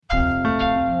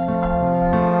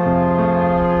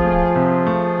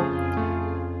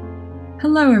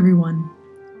Hello everyone,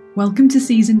 welcome to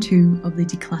Season 2 of the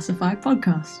Declassify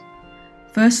podcast.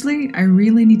 Firstly, I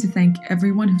really need to thank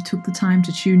everyone who took the time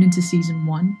to tune into Season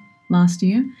 1 last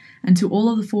year, and to all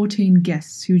of the 14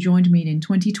 guests who joined me in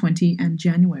 2020 and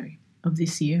January of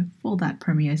this year for that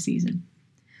premiere season.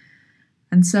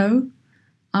 And so,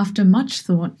 after much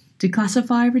thought,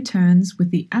 Declassify returns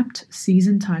with the apt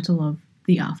season title of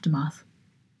The Aftermath.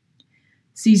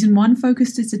 Season 1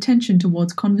 focused its attention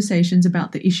towards conversations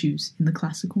about the issues in the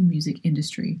classical music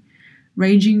industry,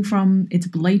 ranging from its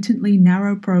blatantly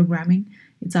narrow programming,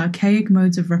 its archaic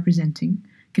modes of representing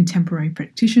contemporary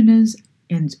practitioners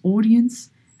and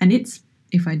audience, and its,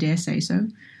 if I dare say so,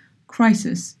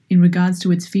 crisis in regards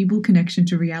to its feeble connection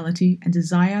to reality and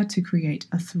desire to create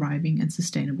a thriving and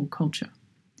sustainable culture.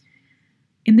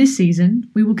 In this season,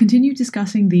 we will continue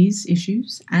discussing these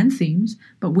issues and themes,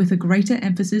 but with a greater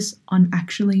emphasis on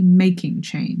actually making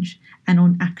change and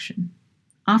on action.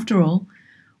 After all,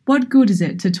 what good is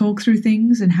it to talk through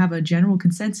things and have a general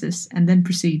consensus and then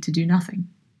proceed to do nothing?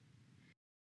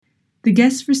 The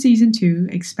guests for Season 2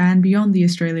 expand beyond the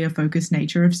Australia-focused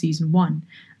nature of Season 1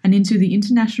 and into the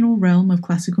international realm of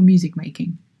classical music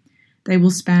making. They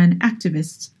will span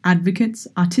activists, advocates,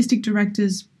 artistic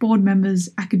directors, board members,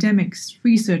 academics,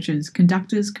 researchers,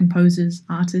 conductors, composers,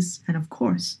 artists, and of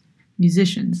course,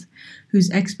 musicians,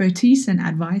 whose expertise and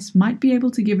advice might be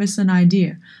able to give us an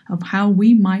idea of how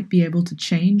we might be able to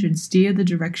change and steer the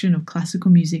direction of classical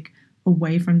music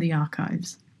away from the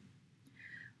archives.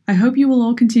 I hope you will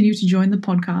all continue to join the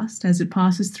podcast as it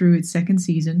passes through its second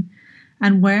season,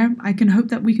 and where I can hope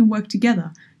that we can work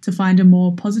together to find a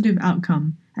more positive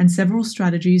outcome and several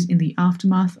strategies in the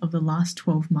aftermath of the last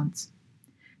 12 months.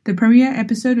 The premiere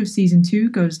episode of Season 2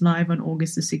 goes live on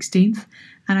August the 16th,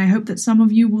 and I hope that some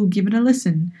of you will give it a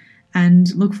listen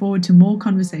and look forward to more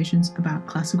conversations about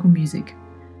classical music.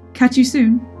 Catch you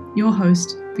soon, your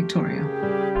host,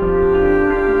 Victoria.